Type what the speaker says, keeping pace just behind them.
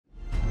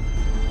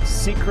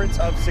Secrets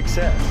of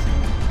Success.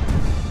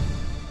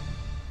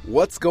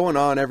 What's going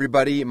on,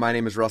 everybody? My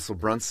name is Russell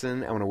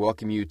Brunson. I want to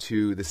welcome you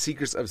to the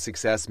Secrets of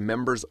Success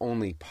Members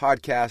Only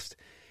podcast.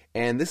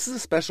 And this is a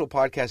special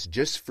podcast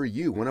just for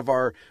you, one of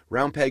our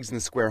round pegs in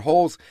the square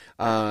holes.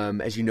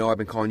 As you know, I've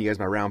been calling you guys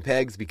my round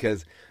pegs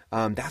because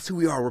that's who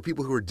we are. We're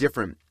people who are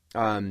different.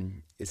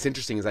 It's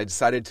interesting as I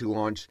decided to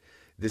launch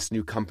this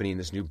new company and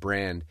this new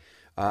brand.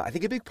 I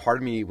think a big part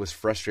of me was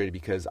frustrated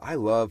because I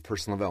love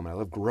personal development. I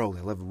love growth.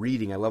 I love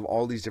reading. I love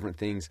all these different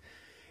things.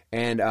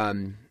 And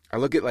I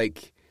look at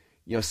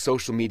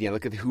social media. I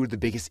look at who are the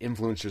biggest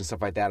influencers and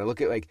stuff like that. I look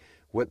at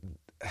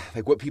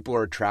what people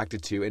are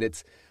attracted to, and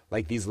it's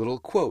like these little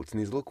quotes and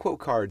these little quote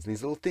cards and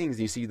these little things.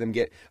 And you see them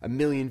get 1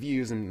 million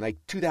views and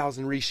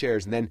 2,000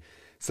 reshares, and then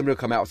somebody will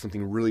come out with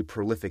something really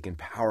prolific and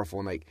powerful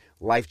and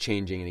life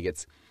changing, and it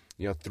gets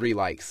 3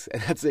 likes,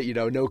 and that's it.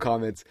 No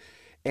comments.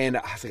 And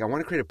I was like, I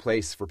want to create a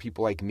place for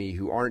people like me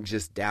who aren't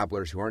just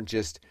dabblers, who aren't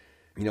just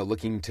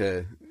looking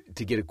to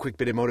get a quick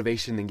bit of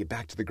motivation and get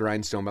back to the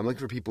grindstone. But I'm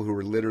looking for people who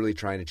are literally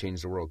trying to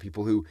change the world,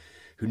 people who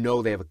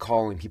know they have a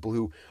calling, people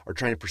who are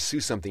trying to pursue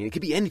something. It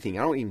could be anything.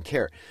 I don't even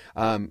care.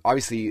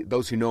 Obviously,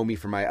 those who know me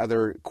from my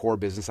other core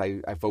business,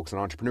 I focus on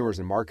entrepreneurs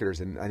and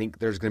marketers, and I think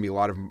there's going to be a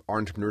lot of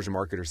entrepreneurs and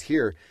marketers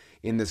here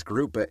in this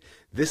group. But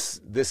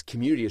this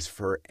community is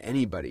for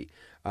anybody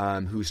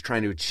who's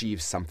trying to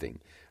achieve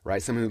something. Right?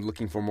 Someone who's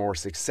looking for more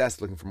success,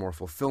 looking for more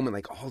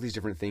fulfillment, all these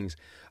different things.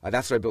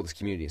 That's why I built this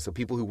community. So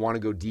people who want to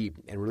go deep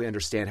and really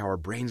understand how our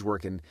brains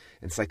work and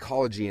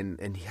psychology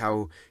and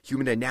how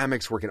human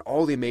dynamics work and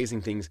all the amazing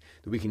things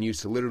that we can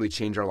use to literally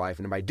change our life.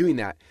 And by doing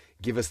that,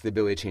 give us the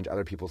ability to change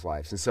other people's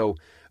lives. And so,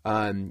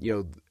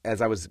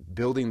 as I was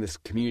building this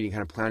community,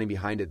 kind of planning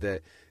behind it,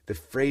 the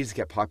phrase that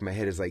kept popping in my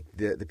head is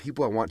the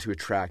people I want to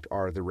attract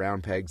are the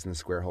round pegs and the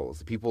square holes.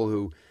 The people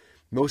who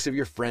most of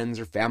your friends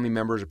or family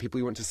members or people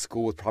you went to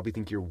school with probably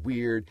think you're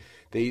weird.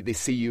 They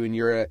see you and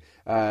you're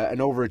an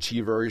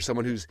overachiever, or you're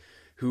someone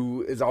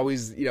who is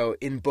always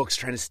in books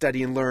trying to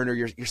study and learn, or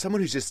you're someone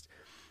who's just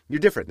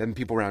you're different than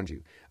people around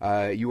you.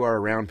 You are a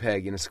round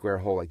peg in a square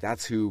hole.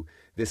 That's who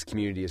this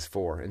community is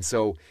for. And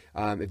so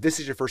if this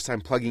is your first time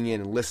plugging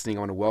in and listening, I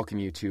want to welcome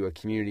you to a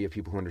community of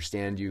people who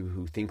understand you,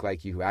 who think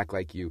like you, who act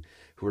like you,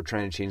 who are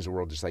trying to change the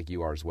world just like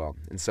you are as well.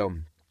 And so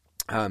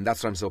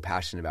that's what I'm so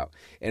passionate about.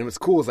 And what's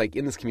cool is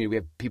in this community, we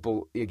have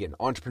people, again,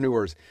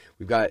 entrepreneurs,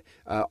 we've got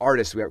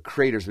artists, we've got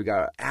creators, we've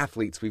got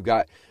athletes, we've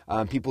got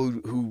people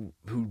who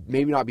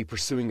maybe not be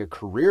pursuing a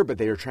career, but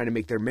they are trying to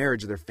make their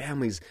marriage or their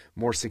families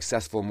more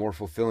successful, more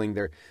fulfilling.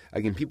 They're,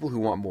 again, people who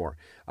want more.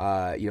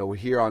 We're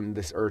here on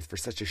this earth for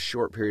such a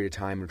short period of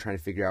time. We're trying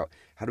to figure out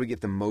how do we get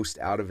the most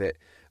out of it,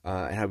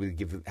 and how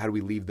do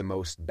we leave the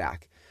most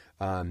back.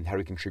 How do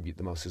we contribute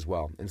the most as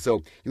well? And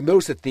so you'll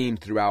notice a theme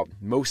throughout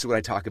most of what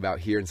I talk about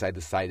here inside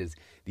the site is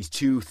these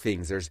two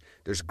things.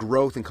 There's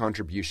growth and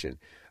contribution.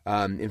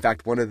 In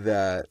fact, one of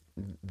the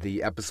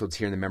episodes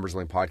here in the Members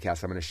Only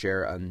podcast, I'm going to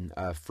share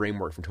a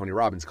framework from Tony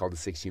Robbins called the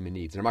 6 Human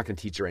Needs. And I'm not going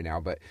to teach it right now,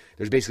 but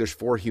there's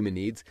 4 human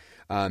needs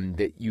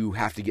that you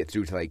have to get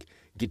through to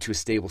get to a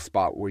stable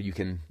spot where you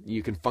can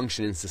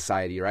function in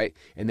society, right?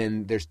 And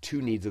then there's 2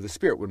 needs of the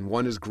spirit, when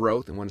one is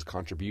growth and one is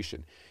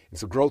contribution. And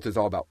so growth is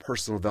all about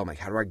personal development.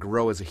 How do I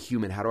grow as a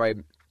human? How do I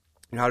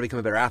become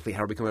a better athlete?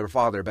 How do I become a better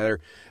father, a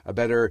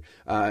better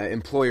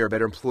employer, a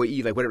better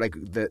employee?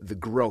 The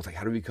growth.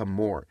 How do we become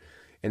more?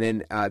 And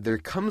then there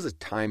comes a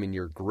time in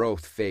your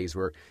growth phase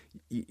where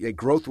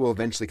growth will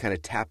eventually kind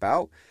of tap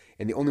out,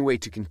 and the only way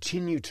to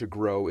continue to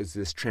grow is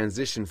this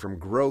transition from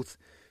growth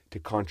to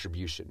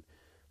contribution,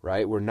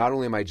 right? Where not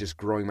only am I just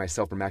growing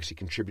myself, but I'm actually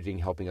contributing,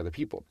 helping other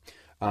people.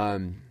 I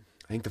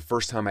think the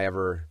first time I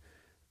ever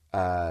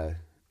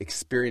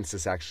experienced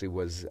this actually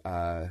was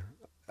I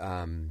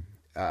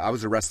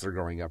was a wrestler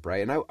growing up,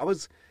 right? And I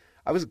was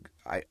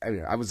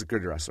a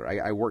good wrestler.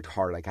 I worked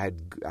hard. I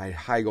had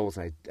high goals,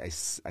 and I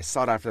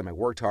sought after them. I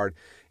worked hard,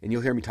 and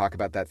you'll hear me talk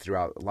about that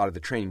throughout a lot of the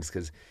trainings,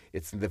 because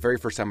it's the very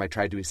first time I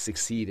tried to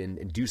succeed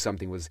and do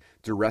something was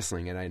through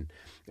wrestling. And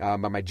by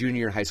my junior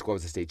year in high school, I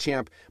was a state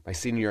champ. My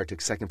senior year, I took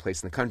second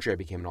place in the country. I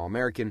became an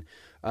All-American.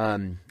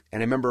 And I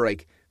remember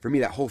for me,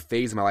 that whole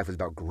phase of my life was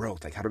about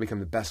growth. How to become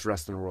the best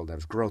wrestler in the world. I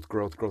was growth.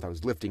 I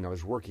was lifting. I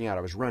was working out.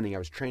 I was running. I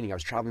was training. I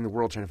was traveling the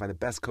world trying to find the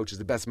best coaches,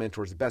 the best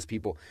mentors, the best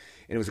people.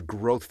 And it was a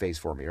growth phase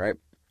for me, right?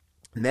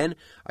 And then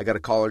I got a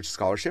college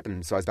scholarship,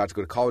 and so I was about to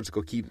go to college to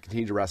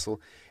continue to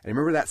wrestle. And I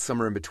remember that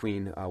summer in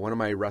between, one of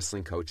my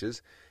wrestling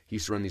coaches, he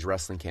used to run these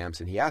wrestling camps,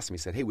 and he asked me, he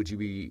said, "Hey, would you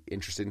be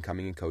interested in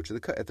coming and coach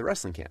at the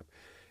wrestling camp?"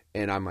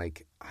 And I'm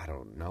like, I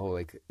don't know,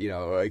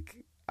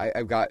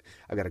 I've got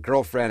a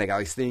girlfriend, I got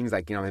these things,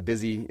 I'm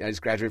busy, I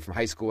just graduated from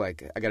high school, I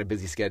got a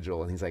busy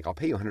schedule. And he's like, "I'll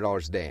pay you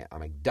 $100 a day."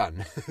 I'm like,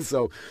 done.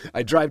 So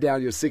I drive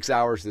down 6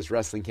 hours to this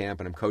wrestling camp,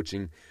 and I'm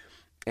coaching.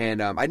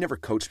 And I'd never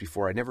coached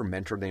before. I'd never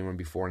mentored anyone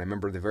before. And I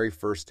remember the very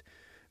first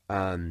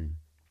time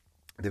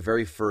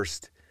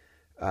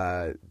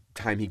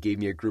he gave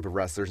me a group of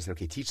wrestlers and said,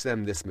 "Okay, teach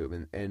them this move."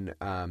 And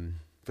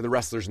for the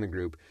wrestlers in the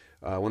group,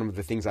 one of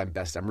the things I'm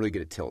really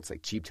good at tilts,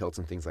 like cheap tilts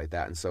and things like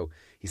that. And so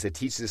he said,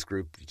 teach this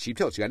group cheap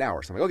tilts. You got an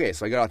hour. So I'm like, okay.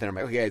 So I go out there and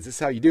I'm like, okay, is this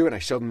how you do it? And I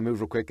show them the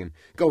move real quick and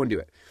go and do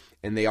it.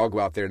 And they all go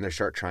out there and they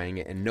start trying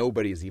it, and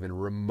nobody is even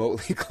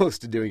remotely close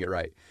to doing it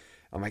right.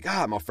 I'm like,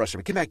 I'm all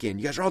frustrated. Get back in.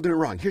 You guys are all doing it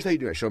wrong. Here's how you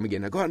do it. I show them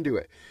again. Now go out and do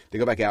it. They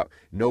go back out.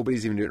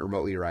 Nobody's even doing it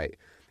remotely right.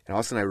 And all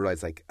of a sudden I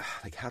realized, like,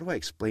 how do I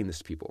explain this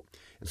to people?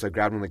 And so I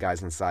grabbed one of the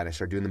guys on the side. I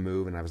started doing the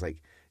move, and I was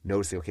like,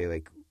 noticing, okay,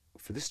 like,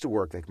 for this to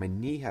work, like, my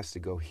knee has to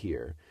go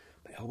here.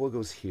 My elbow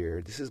goes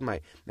here. This is my...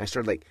 And I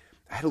started, like,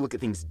 I had to look at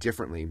things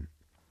differently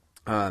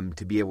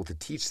to be able to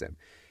teach them.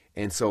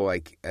 And so,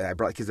 like, I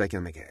brought kids back in.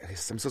 I'm like,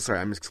 I'm so sorry.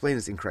 I'm explaining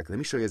this incorrectly. Let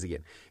me show you guys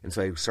again. And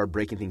so I started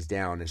breaking things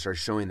down and started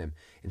showing them.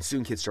 And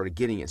soon kids started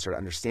getting it and started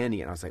understanding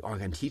it. And I was like, oh,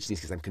 I'm teaching these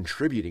because I'm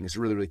contributing. It's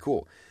really, really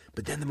cool.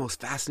 But then the most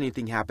fascinating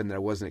thing happened that I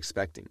wasn't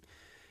expecting.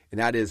 And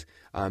that is,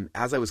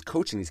 as I was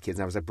coaching these kids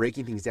and I was like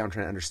breaking things down,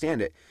 trying to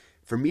understand it,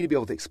 for me to be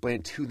able to explain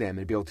it to them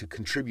and be able to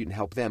contribute and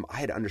help them, I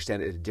had to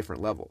understand it at a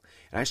different level.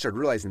 And I started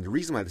realizing the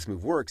reason why this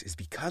move works is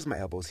because my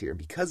elbow's here and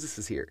because this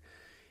is here.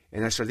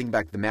 And I started thinking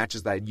back to the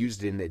matches that I'd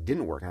used it in that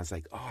didn't work. And I was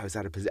like, oh, I was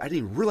out of position. I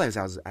didn't even realize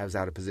I was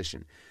out of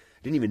position.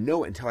 I didn't even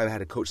know it until I had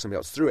to coach somebody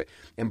else through it.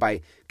 And by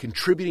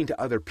contributing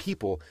to other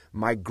people,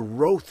 my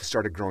growth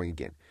started growing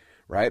again,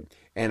 right?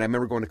 And I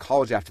remember going to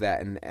college after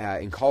that. And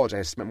in college,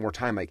 I spent more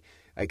time like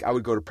I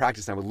would go to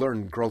practice and I would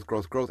learn growth.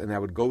 And I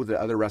would go to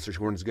the other wrestlers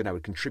who weren't as good. And I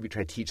would contribute,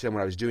 try to teach them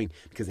what I was doing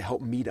because it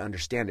helped me to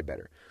understand it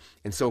better.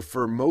 And so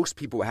for most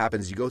people, what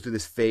happens is you go through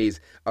this phase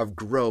of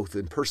growth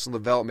and personal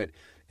development.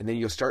 And then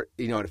you'll start,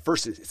 at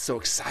first it's so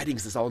exciting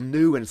because it's all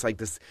new and it's like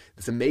this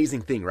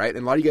amazing thing, right?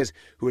 And a lot of you guys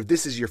if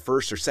this is your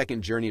first or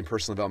second journey in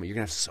personal development, you're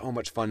going to have so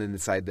much fun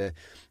inside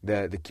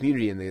the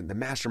community and the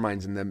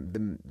masterminds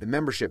and the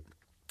membership.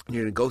 And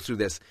you're going to go through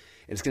this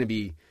and it's going to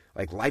be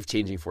like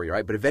life-changing for you,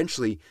 right? But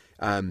eventually,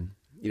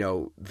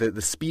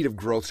 the speed of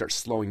growth starts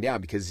slowing down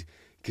because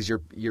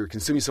you're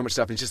consuming so much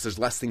stuff and it's just there's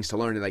less things to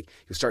learn and like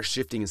you'll start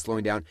shifting and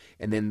slowing down.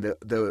 And then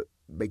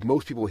like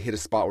most people hit a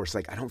spot where it's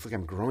like, I don't feel like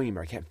I'm growing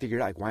anymore. I can't figure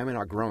it out. Like, why am I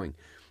not growing?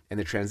 And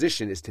the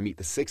transition is to meet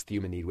the sixth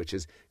human need, which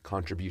is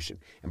contribution.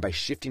 And by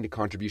shifting to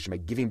contribution, by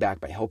giving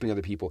back, by helping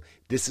other people,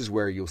 this is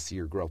where you'll see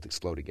your growth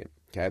explode again.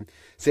 Okay.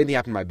 Same thing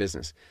happened in my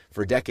business.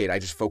 For a decade, I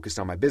just focused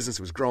on my business.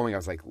 It was growing. I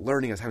was like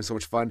learning. I was having so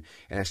much fun.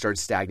 And I started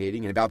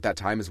stagnating. And about that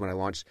time is when I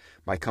launched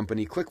my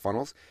company,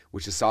 ClickFunnels,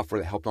 which is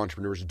software that helped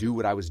entrepreneurs do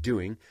what I was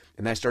doing.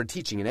 And then I started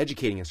teaching and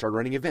educating and started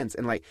running events.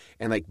 And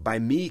by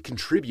me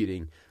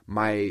contributing,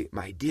 my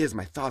ideas,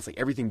 my thoughts, like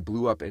everything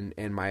blew up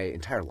and my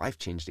entire life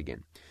changed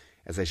again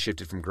as I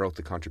shifted from growth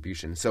to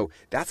contribution. So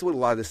that's what a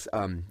lot of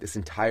this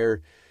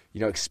entire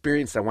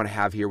experience that I want to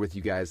have here with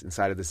you guys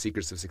inside of the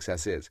Secrets of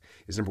Success is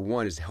number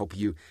one is to help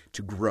you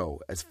to grow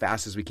as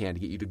fast as we can, to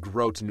get you to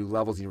grow to new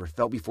levels you never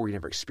felt before, you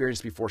never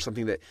experienced before,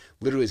 something that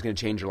literally is going to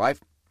change your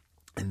life.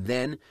 And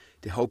then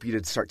to help you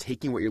to start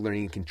taking what you're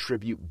learning and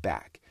contribute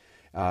back.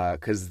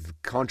 Because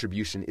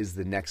contribution is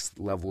the next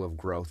level of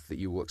growth that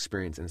you will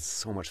experience, and it's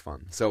so much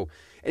fun. So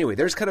anyway,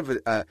 there's kind of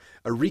a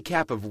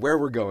recap of where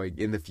we're going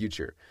in the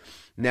future.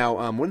 Now,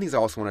 one of the things I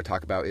also want to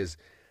talk about is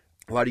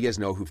a lot of you guys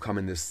know who've come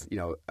in this,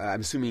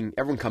 I'm assuming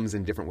everyone comes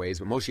in different ways,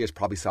 but most of you guys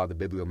probably saw the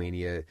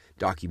Bibliomania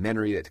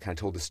documentary that kind of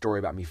told the story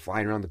about me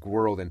flying around the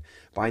world and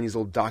buying these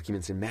old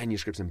documents and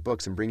manuscripts and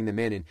books and bringing them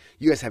in. And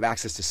you guys have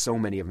access to so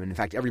many of them. And in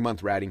fact, every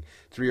month we're adding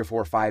 3 or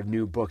 4 or 5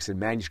 new books and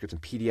manuscripts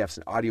and PDFs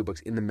and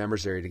audiobooks in the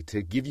members area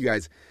to give you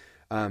guys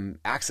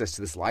access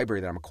to this library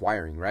that I'm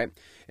acquiring, right?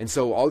 And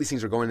so all these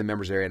things are going in the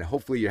members area, and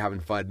hopefully you're having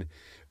fun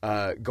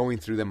going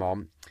through them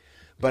all.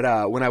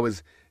 But when I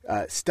was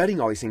studying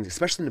all these things,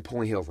 especially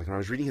Napoleon Hill, like when I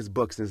was reading his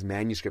books and his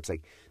manuscripts,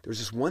 like there was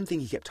just one thing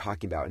he kept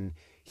talking about, and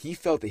he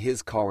felt that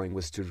his calling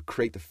was to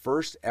create the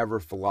first ever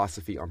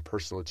philosophy on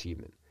personal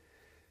achievement.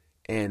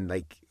 And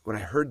like when I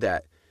heard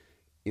that,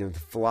 the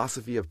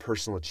philosophy of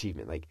personal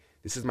achievement, like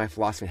this is my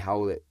philosophy,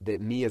 how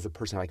that me as a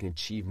person, how I can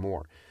achieve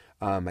more.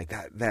 Like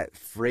that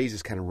phrase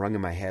just kind of rung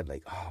in my head,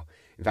 like, oh.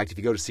 In fact, if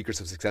you go to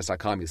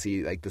secretsofsuccess.com, you'll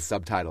see like the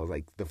subtitle,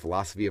 like the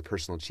philosophy of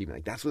personal achievement.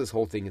 Like that's what this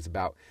whole thing is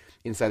about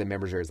inside the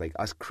members area, is like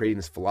us creating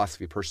this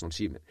philosophy of personal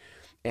achievement.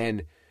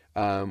 And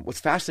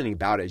what's fascinating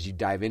about it is you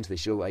dive into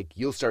this,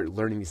 you'll start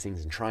learning these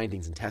things and trying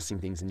things and testing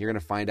things, and you're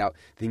going to find out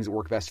things that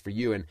work best for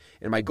you. And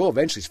my goal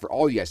eventually is for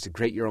all you guys to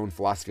create your own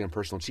philosophy on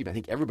personal achievement. I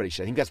think everybody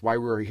should. I think that's why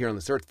we're here on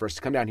this earth, for us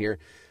to come down here,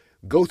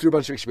 go through a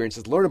bunch of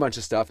experiences, learn a bunch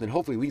of stuff, and then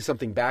hopefully leave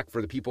something back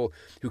for the people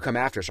who come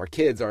after us, our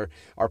kids, our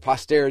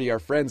posterity, our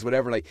friends,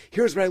 whatever. Like,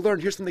 here's what I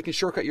learned. Here's something that can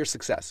shortcut your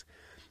success.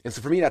 And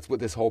so for me, that's what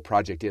this whole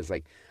project is.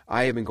 Like,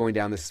 I have been going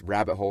down this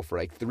rabbit hole for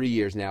like 3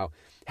 years now,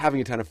 having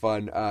a ton of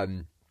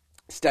fun,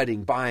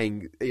 studying,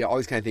 buying, all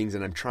these kind of things.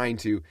 And I'm trying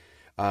to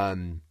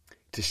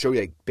show you,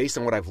 like, based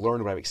on what I've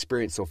learned, what I've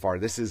experienced so far,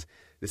 this is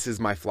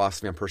my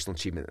philosophy on personal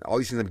achievement. All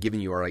these things I'm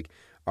giving you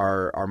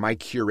are my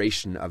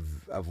curation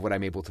of what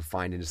I'm able to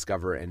find and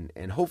discover,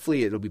 and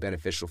hopefully it'll be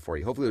beneficial for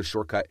you. Hopefully it'll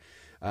shortcut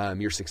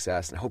your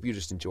success. And I hope you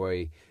just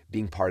enjoy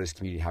being part of this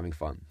community and having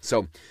fun.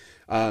 So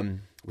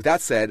with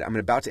that said, I'm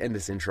about to end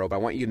this intro, but I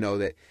want you to know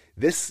that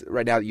this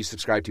right now that you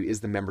subscribe to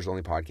is the Members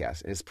Only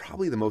podcast. And it's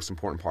probably the most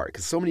important part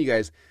because so many of you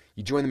guys,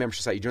 you join the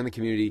membership site, you join the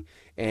community,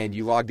 and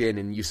you logged in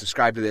and you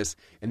subscribe to this,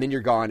 and then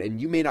you're gone,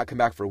 and you may not come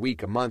back for a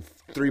week, a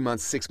month, 3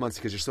 months, 6 months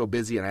because you're so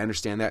busy, and I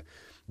understand that.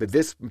 But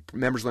this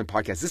Members Only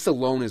podcast, this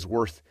alone is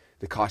worth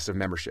the cost of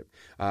membership.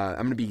 I'm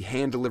going to be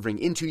hand delivering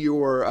into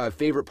your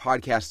favorite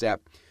podcast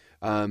app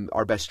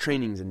our best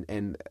trainings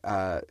and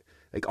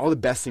like all the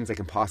best things I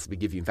can possibly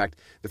give you. In fact,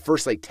 the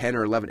first 10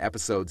 or 11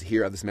 episodes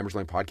here of this Members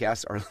Only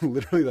podcast are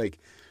literally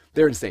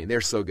they're insane.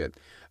 They're so good.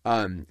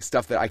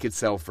 Stuff that I could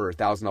sell for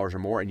 $1,000 or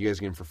more, and you guys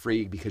are getting for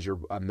free because you're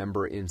a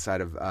member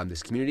inside of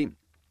this community.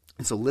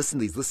 And so listen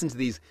to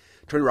these.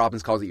 Tony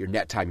Robbins calls it your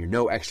net time, your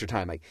no extra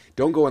time.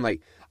 Don't go and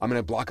I'm going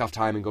to block off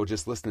time and go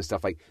just listen to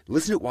stuff.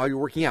 Listen to it while you're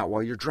working out,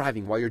 while you're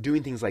driving, while you're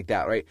doing things like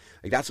that, right?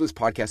 That's what this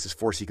podcast is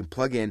for. So you can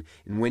plug in,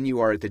 and when you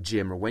are at the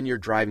gym or when you're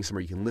driving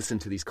somewhere, you can listen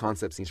to these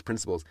concepts, these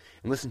principles,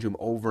 and listen to them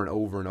over and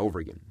over and over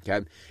again,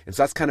 okay? And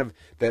so that's kind of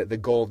the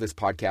goal of this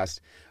podcast.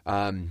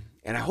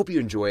 And I hope you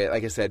enjoy it.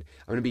 Like I said,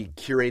 I'm going to be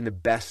curating the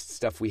best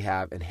stuff we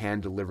have and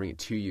hand delivering it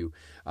to you.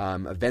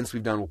 Events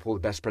we've done, we'll pull the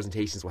best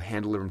presentations, we'll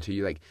hand deliver them to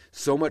you.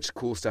 So much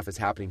cool stuff is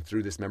happening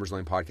through this Members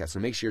Only podcast. So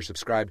make sure you're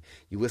subscribed,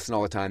 you listen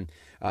all the time.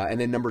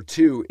 And then number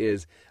 2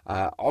 is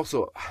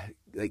also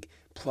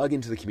plug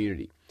into the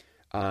community.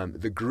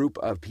 The group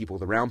of people,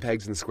 the round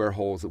pegs and the square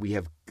holes that we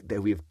have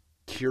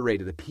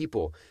curated, the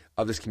people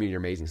of this community are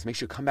amazing. So make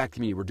sure you come back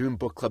to me. We're doing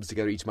book clubs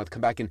together each month.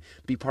 Come back and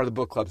be part of the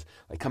book clubs.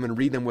 Come and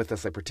read them with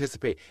us.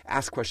 Participate,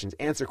 ask questions,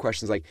 answer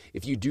questions.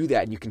 If you do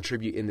that and you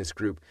contribute in this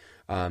group,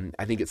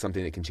 I think it's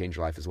something that can change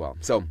your life as well.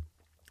 So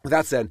with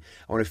that said,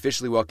 I want to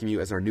officially welcome you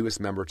as our newest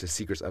member to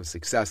Secrets of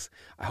Success.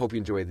 I hope you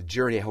enjoy the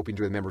journey. I hope you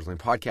enjoy the Members Only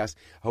podcast.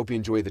 I hope you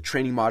enjoy the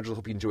training modules. I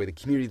hope you enjoy the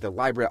community, the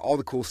library, all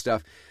the cool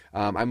stuff.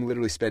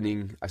 I've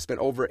spent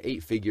over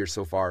 8 figures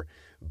so far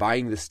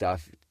buying this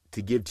stuff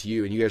to give to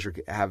you, and you guys are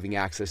having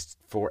access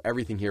for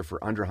everything here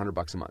for under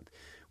 $100 a month,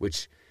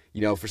 which,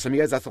 for some of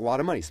you guys, that's a lot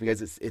of money. Some of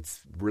you guys,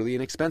 it's really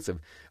inexpensive.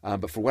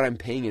 But for what I'm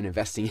paying and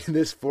investing in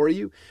this for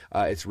you,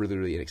 it's really,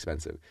 really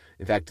inexpensive.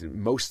 In fact,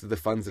 most of the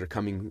funds that are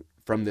coming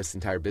from this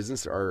entire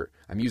business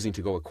I'm using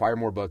to go acquire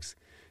more books,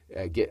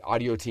 get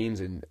audio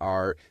teams and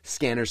our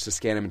scanners to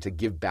scan them and to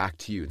give back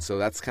to you. And so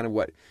that's kind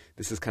of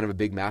this is kind of a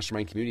big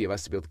mastermind community of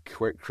us to be able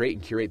to create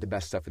and curate the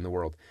best stuff in the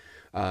world.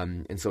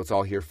 And so it's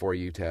all here for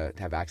you to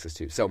have access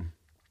to. So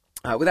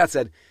with that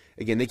said,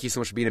 again, thank you so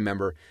much for being a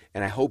member,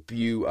 and I hope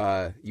you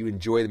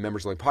enjoy the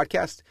Members Only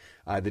podcast.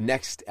 The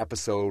next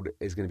episode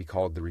is going to be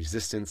called The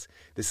Resistance.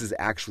 This is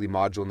actually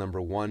module number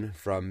 1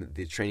 from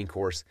the training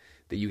course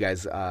that you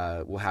guys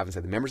will have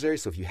inside the members area.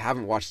 So if you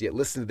haven't watched it yet,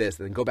 listen to this,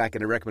 and then go back,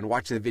 and I recommend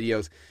watching the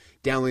videos,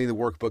 downloading the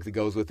workbook that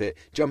goes with it,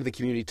 jump in the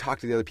community, talk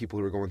to the other people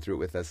who are going through it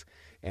with us,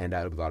 and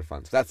it'll be a lot of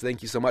fun. So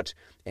thank you so much,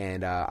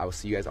 and I will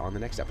see you guys on the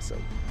next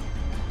episode.